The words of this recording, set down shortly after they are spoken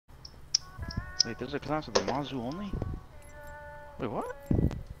Wait, there's a class of the Mazu only? Wait, what?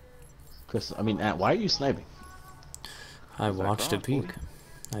 Chris, I mean, why are you sniping? I Is that watched it cross, peek.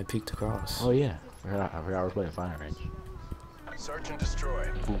 boy? I peeked across. Oh yeah, I forgot I was playing Fire Range. Search and destroy.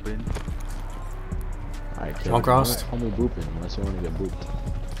 Boopin. Alright, kid. One crossed. Call me booping unless you want to get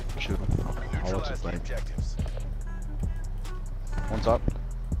booped. Shoot him. I'll watch it Neutralize the play. objectives. One's up.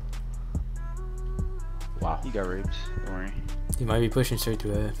 Wow. He got raped. Don't worry. He might be pushing straight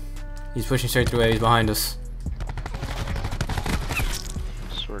through A. He's pushing straight through A. He's behind us.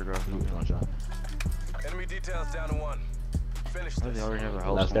 Swear to God. One shot. Enemy details down to 1. Finish Why do this. they already have a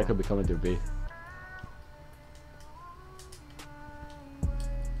health Last guy swarm? could be coming through B.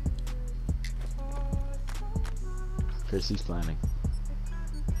 Chris, he's planning.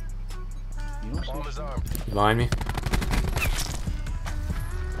 You know Bomb is armed. He's behind me.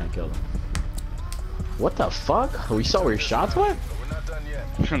 Can't kill him. What the fuck? We saw where your shots went? But we're not done yet.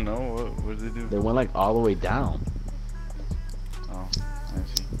 I don't know. What did they do? They went like all the way down. Oh,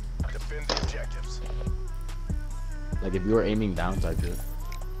 I see. Defend the objectives. Like if you were aiming down type shit.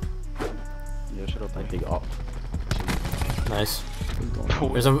 Yeah, shut up. Like they all. Nice. Oh,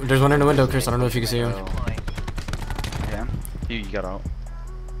 There's one in the window, Chris. I don't know if you can see him. yeah. You got out.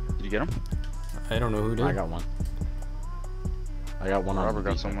 Did you get him? I don't know who did. I got one. I got one on Robert the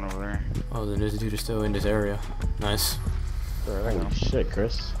got beat. someone over there. Oh, then this dude is still in this area. Nice. Alright, I got Holy him. shit,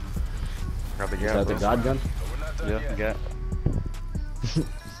 Chris. Got the Is gas. that the bro. god gun? But we're not done Yeah, yet. got.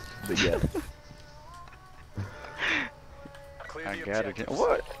 The yeah. Clear I the got it. objectives.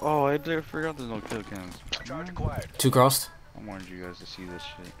 What? Oh, I forgot there's no kill cams. Charge acquired. 2 crossed. I wanted you guys to see this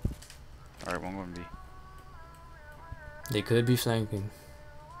shit. Alright, one going B. They could be flanking.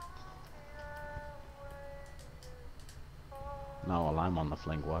 No, well, I'm on the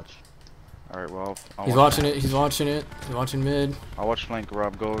flank watch. Alright, well, He's watching it. He's watching it. He's watching mid. I'll watch flank.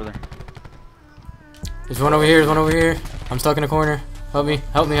 Rob, go over there. There's one over here. There's one over here. I'm stuck in a corner. Help me.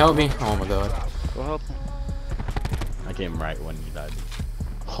 Help me. Help me. Oh my god. Go help him. I came right when you died.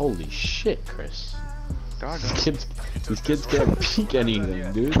 Holy shit, Chris. God, These kids can't peek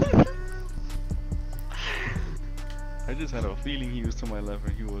anything, dude. I just had a feeling he was to my left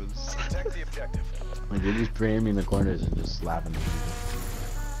and he was. Protect the objective. Like they're just pre-aiming the corners and just slapping them.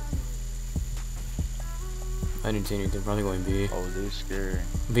 I didn't see anything. Probably going B. Oh, they're scary.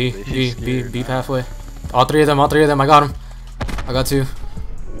 B. They B. scared, B. B. man. Pathway. All 3 of them. All 3 of them. I got him. I got 2.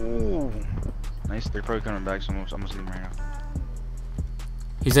 Ooh. Nice. They're probably coming back, so I'm gonna see them right now.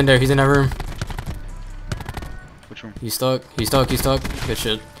 He's in there. He's in that room. Which room? He's stuck. He's stuck. He's stuck. Good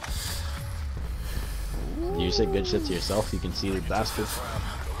shit. You say good shit to yourself, you can see the bastard.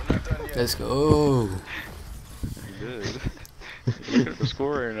 But we're not done yet. Let's go. You good. Look at the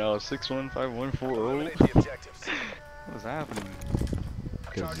score right now. 6-1-5-1-4-0. Eliminate the objectives. What is happening?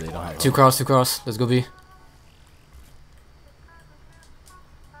 Because they don't have 2 cross. 2 cross. Let's go B.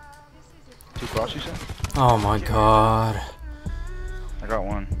 2 cross, you said? Oh my god. I got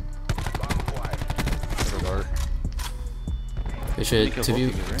one. Bomb acquired. Little dart. Good shit. You killed both 2v1. of you,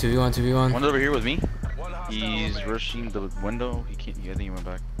 right? 2v1. 2v1. One's over here with me. One hostile He's remaining. rushing the window. He can't. I think he went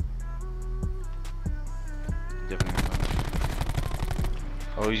back. Definitely went back.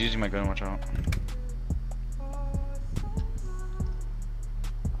 Oh, he's using my gun. Watch out.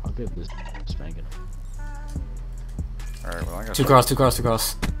 I'll give this spanking. Alright, well, I got 2 cross. 2 cross. 2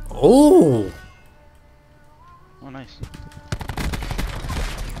 cross. Oh. Oh, nice.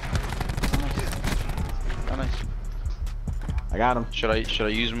 Oh, nice. I got him. Should I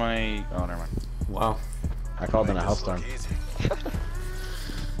use my? Oh, never mind. Wow. I called in a Make health this look storm. easy.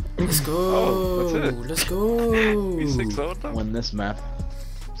 Let's go. Oh, that's it. Let's go. He's 6-0 Win this map.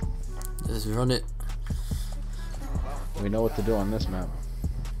 Let's run it. We know what to do on this map.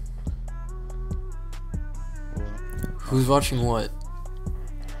 Who's watching what?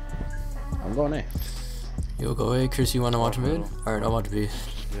 I'm going A. Yo, go ahead. Chris, you want to watch mid? Alright, I'll watch B.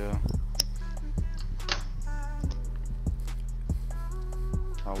 Yeah.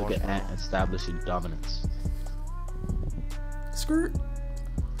 I'll Look watch at my- Ant establishing dominance. Skirt.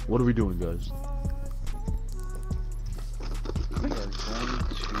 What are we doing, guys? We are going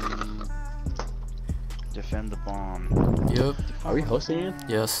to defend the bomb. Yep. Are we hosting it?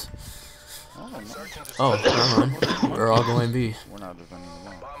 Yes. Oh, no. Search and destroy. Oh, never mind. We're all going B. We're not defending the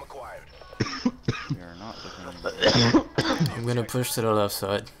bomb. Bomb acquired. We are not defending the bomb. I'm gonna push to the left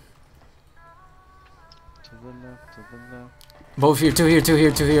side. To the left, to the left. Both here, 2 here, 2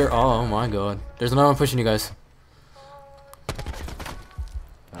 here, 2 here. Oh my god. There's another one pushing you guys.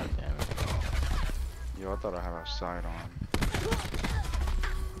 God damn it. Yo, I thought I had a side on.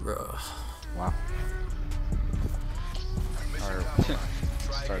 Bro. Wow. Alright.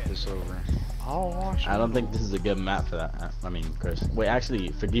 start this over. I'll watch. I don't think this is a good map for that. I mean, Chris. Wait, actually,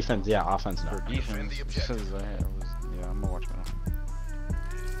 for defense, yeah, offense, no. For defense, it says I was. Yeah, I'm gonna watch middle.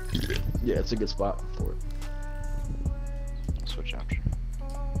 Yeah, it's a good spot for it. I'll switch after.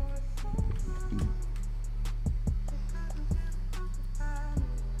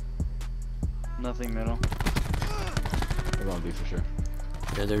 Nothing middle. They're gonna be for sure.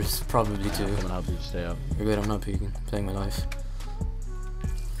 Yeah, there's probably two. I'm gonna help you stay up. You're good, I'm not peeking. Playing my life.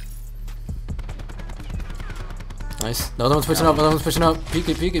 Nice. The other one's pushing up, the other one's pushing up. Peek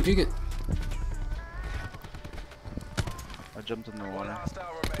it, peek it, peek it. I jumped in the water.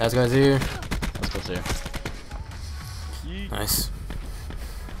 Last guy's here. Let's go see. Nice.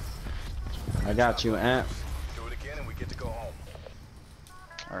 I got you, Ant. Do it again and we get to go home.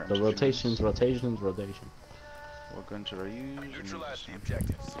 Alright. The rotations. What gun should I use? Neutralize the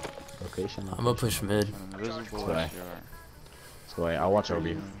objectives. Location. I'm gonna push mid. Invisible. Right. SDR. Let's go. I'll watch over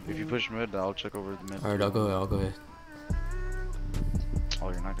you. If you push mid, I'll check over the mid. Alright, I'll go ahead. Oh,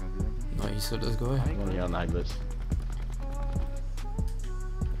 you're not gonna do that? No, you said let's go ahead. I'm gonna yell night glitch.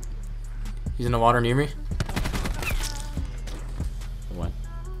 He's in the water near me. When?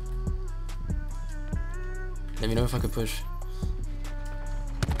 Let me know if I could push.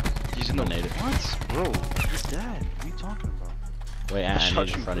 He's in the native. What? Bro, you're dead. What are you talking about? Wait, I Ant, I shot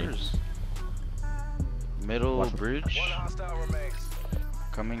need you in front of you. first. Middle Watch- bridge. One hostile remains.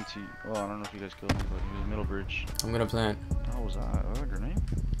 Coming to you. Well, I don't know if you guys killed him, but he was middle bridge. I'm gonna plant. How was that? Oh, a grenade?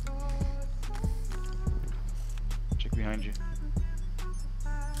 Check behind you.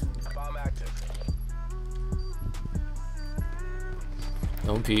 Bomb active.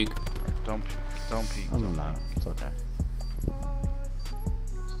 Don't peek. Don't peek. I'm not. It's okay.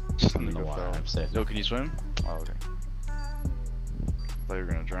 Just I'm in the water. I'm safe. Yo, can you swim? Oh, okay. Thought you were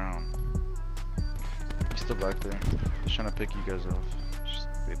gonna drown. He's still back there. He's trying to pick you guys off. Just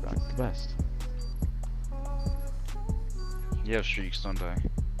stay back. The best. You have streaks, don't die.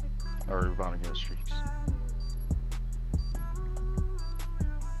 Or you're about to get streaks.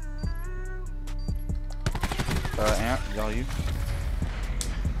 Ant, y'all you?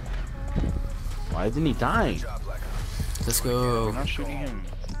 Why isn't he dying? Job, Black Ops. Let's You're go. not shooting him.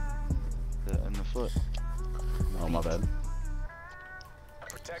 In the foot. Oh, my bad.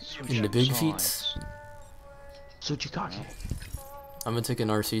 Protect the In the objectives. big feats. Tsuchikage. I'm gonna take an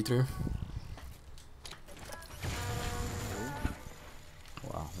RC through.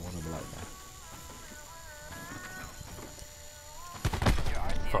 Wow, what a black guy.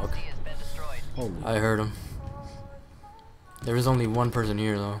 Fuck. Holy. I heard him. There was only one person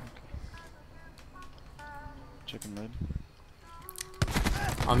here though. Chicken mid.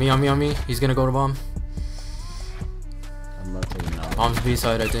 On me. He's gonna go to bomb. I'm rotating now. Bomb's B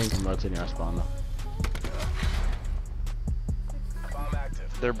side, I think. I'm rotating our spawn though. Bomb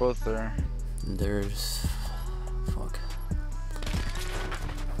active. They're both there. There's. Fuck.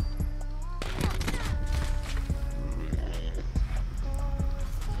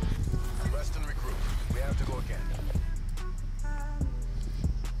 Rest and regroup. We have to go again.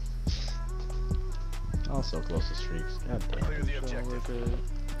 Oh, so close to streaks. God damn. Clear the objective.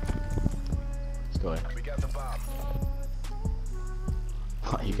 Let's go ahead. We got the bomb.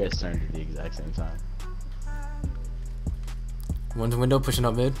 You guys turned at the exact same time. One's window pushing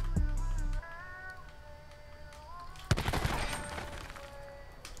up mid.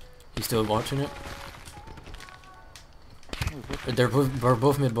 He's still watching it. They're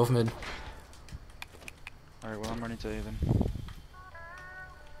both mid, Alright, well, I'm ready to you then.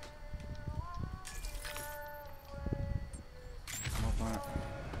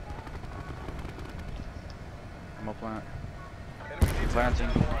 I'm up plant. Enemy details Planting.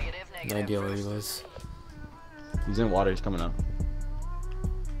 down to one. No idea where he was. He's in water, he's coming up.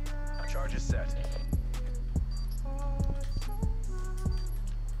 Charge is set.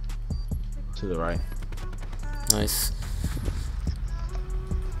 To the right. Nice.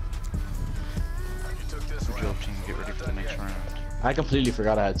 You took this Good job, round. team. Get ready for the next round. I completely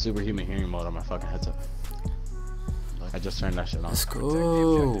forgot I had superhuman hearing mode on my fucking headset. I just turned that shit on. Let's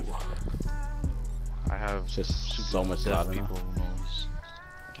go. I have It's just super so much deaf louder now. people noise.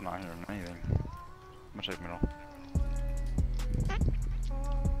 Cannot hear anything. Much like middle.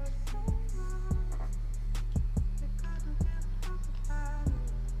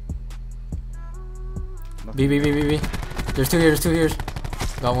 B. There's two here.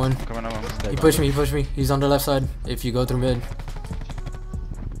 Got one. Coming up. He pushed me. He's on the left side. If you go through mid.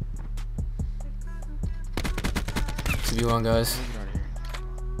 2v1 guys. Get out of here.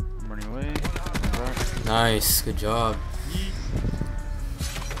 I'm running away. Coming back. Nice. Good job.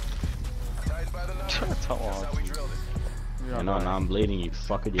 Tied by the numbers. That's how That's how we drilled it. You You're I on know, the now I'm bleeding, you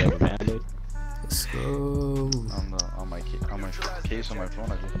fucker. Do you have a band-aid? Let's go. on my case on my phone.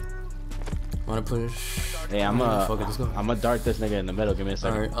 I do. Wanna push? Hey, Fuck it, let's go. I'm gonna dart this nigga in the middle. Give me a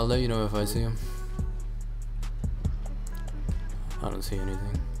second. Alright, I'll let you know if I see him. I don't see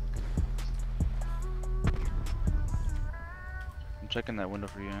anything. I'm checking that window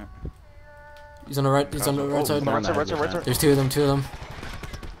for you, Ant. He's on the right. He's on the right side. Right side. There's two of them. Two of them.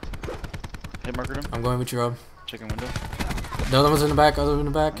 Hit marker him. I'm going with you, Rob. Checking window. The other one's in the back. Other one in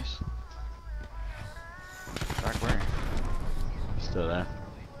the back. Nice. Back where? Still there.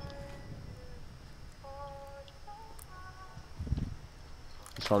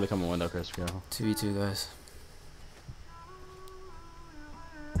 He's probably coming window, Chris. Careful. 2v2, guys.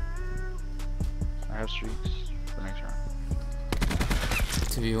 I have streaks for next round.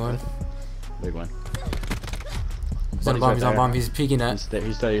 2v1. Big one. He's on bomb. He's on bomb. He's peeking at. He's there.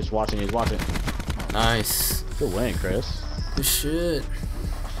 He's there. He's watching. He's watching. Nice. Good win, Chris. Good shit.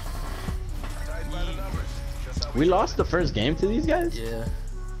 We lost the first game to these guys? Yeah.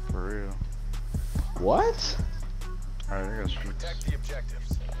 For real. What? Alright, I got streaks. Protect the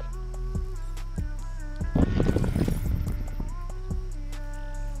objectives.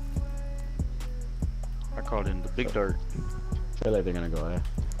 I called in the big dart. I feel like they're gonna go A.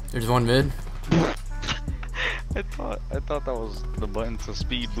 There's one mid. I thought that was the button to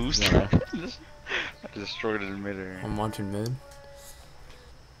speed boost. Yeah. I destroyed it in midair. I'm watching mid.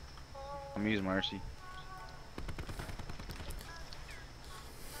 I'm using my RC.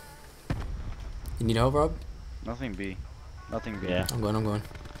 You need help, Rob? Nothing B. Nothing B. Yeah, I'm going.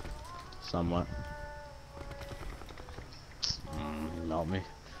 somewhat. Melt me.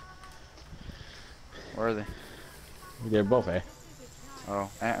 Where are they? They're both A. Oh,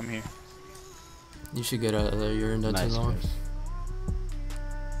 Ant, I'm here. You should get out of there. You're in that Nice, too long. Chris.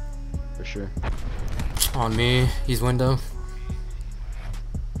 For sure. On me. He's window.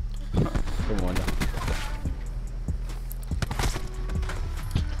 From window.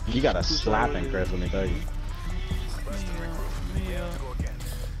 You got a slapping, Chris, let me tell you.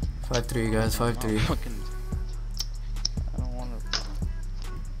 5-3, guys. 5-3. Fucking. I don't wanna.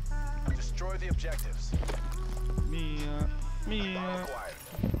 Destroy the objectives. Mia. Bomb acquired.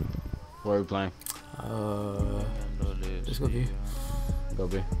 Where are we playing? Let's go B. Go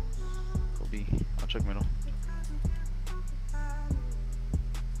B. Go B. I'll check middle.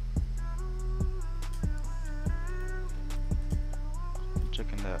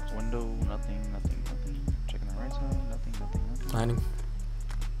 Checking that window. Nothing. Checking the right side. Nothing. Landing.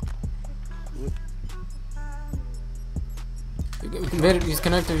 Mid, he's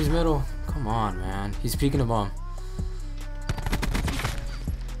connected, he's middle. Come on, man. He's peeking the bomb.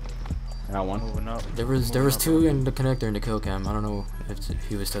 I got one. Moving up. There was two in the connector in the kill cam. I don't know if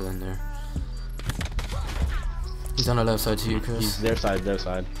he was still in there. He's on the left side to you, Chris. He's their side.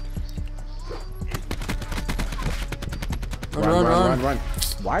 Run.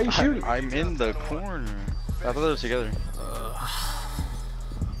 Why are you shooting? I'm in the corner. I thought they were together.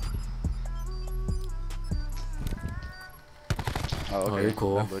 Oh, okay. You're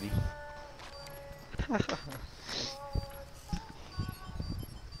cool. Bye, buddy.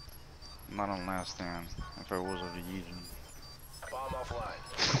 Not on last stand. If I was, I'd be using. Bomb offline.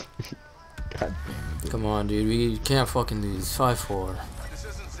 God damn. Come on, dude. We can't fucking lose. 5-4. This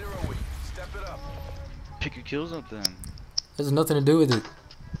isn't 0 week. Step it up. Pick your kills up then. Has nothing to do with it.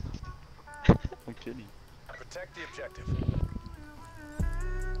 I'm kidding. Protect the objective.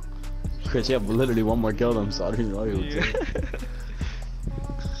 Chris, you have literally one more kill them, so I don't even know you would say.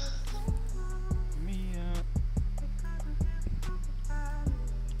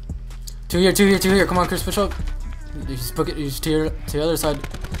 Two here. Come on, Chris, push up. He's book it. He's to the other side.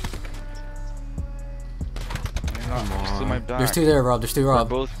 Come on. There's two there, Rob. There's two, Rob.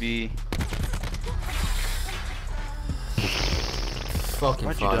 Both B. Fucking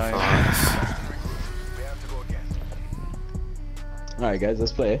Why'd you 5-5. We have to go again. Alright, guys,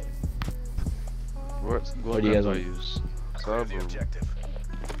 let's play. What do you guys want? use? Clear Sub the or- objective.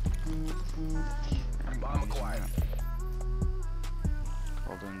 Bomb acquired.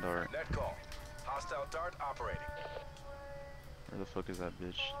 Called in dart. Net call. Hostile dart operating. Where the fuck is that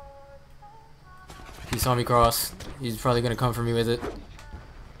bitch? He saw me cross. He's probably gonna come for me with it.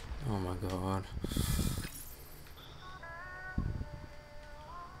 Oh my god.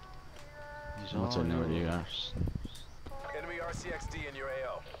 What's her name? What do you got? Enemy RCXD in your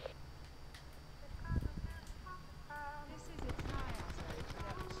AO.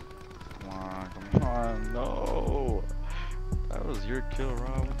 Come on, no. That was your kill,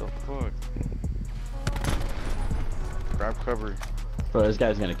 Rob. What the fuck? Grab cover. Bro, this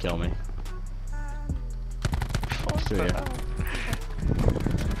guy's gonna kill me. What Still the here. hell?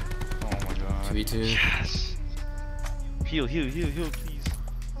 2v2. Yes. Heal, please.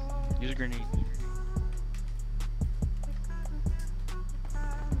 Use a grenade.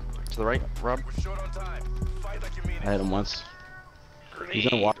 To the right, Rob. We're short on time. Fight like you mean I it. hit him once. He's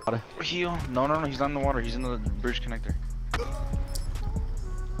in the water. Heal. No, he's not in the water. He's in the bridge connector.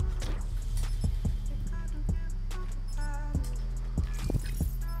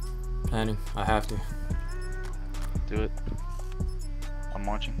 Planning. I have to. Do it. I'm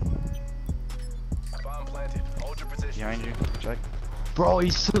watching. Bomb planted. Hold your position. Behind you. Check. Bro,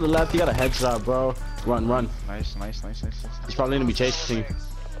 he's to the left. He got a headshot, bro. Run. Nice. He's probably gonna be chasing.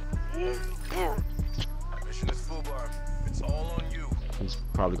 Mission is full bar. It's all on you. He's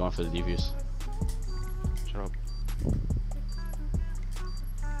probably going for the defuse. Shut up.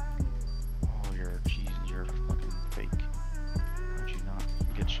 Oh, you're fucking fake. How'd you not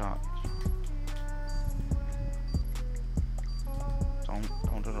get shot? Don't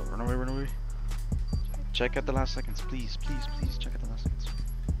run away. Check at the last seconds, please. Check at the last seconds.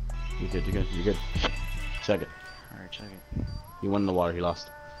 You're good. Check it. Alright, check it. He went in the water. He lost.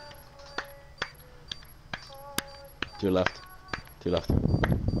 To your left. Kill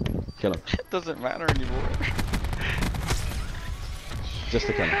him. It doesn't matter anymore. Just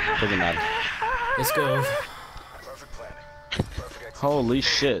to kill him. Doesn't matter. Let's go. Perfect planning. Perfect execution. Holy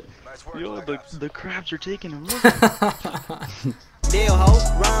shit. Nice work, Yo, Black Ops. the crabs are taking him. Look. Deal ho,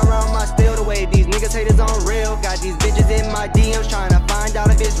 round my steel, the way these niggas haters on real. Got these bitches in my DMs trying to find out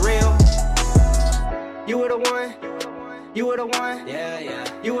if it's real. You were the one,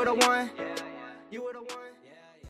 yeah, you were the one, you were the one.